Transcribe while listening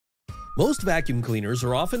Most vacuum cleaners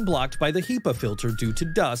are often blocked by the HEPA filter due to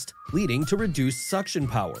dust, leading to reduced suction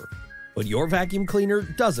power. But your vacuum cleaner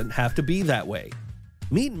doesn't have to be that way.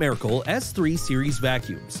 Meet Maircle S3 series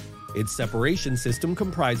vacuums. Its separation system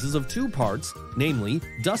comprises of two parts, namely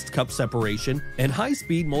dust cup separation and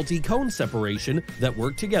high-speed multi-cone separation that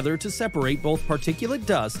work together to separate both particulate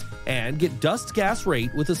dust and get dust gas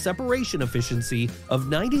rate with a separation efficiency of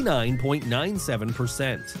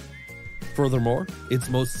 99.97%. Furthermore, its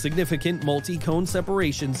most significant multi-cone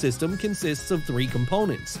separation system consists of three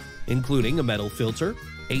components, including a metal filter,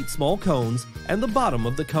 8 small cones, and the bottom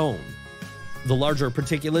of the cone. The larger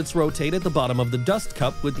particulates rotate at the bottom of the dust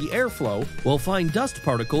cup with the airflow, while fine dust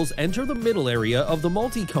particles enter the middle area of the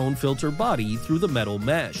multi-cone filter body through the metal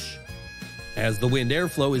mesh. As the wind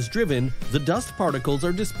airflow is driven, the dust particles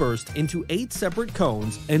are dispersed into 8 separate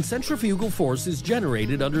cones and centrifugal force is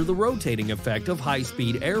generated under the rotating effect of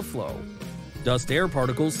high-speed airflow. Dust-air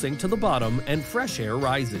particles sink to the bottom and fresh air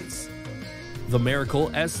rises. The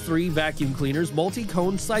Maircle S3 vacuum cleaner's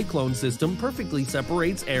multi-cone cyclone system perfectly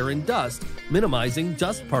separates air and dust, minimizing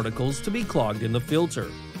dust particles to be clogged in the filter.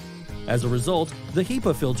 As a result, the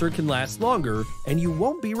HEPA filter can last longer and you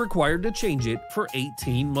won't be required to change it for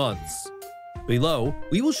 18 months. Below,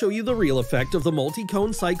 we will show you the real effect of the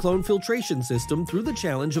multi-cone cyclone filtration system through the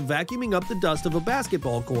challenge of vacuuming up the dust of a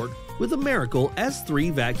basketball court with a Maircle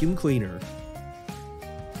S3 vacuum cleaner.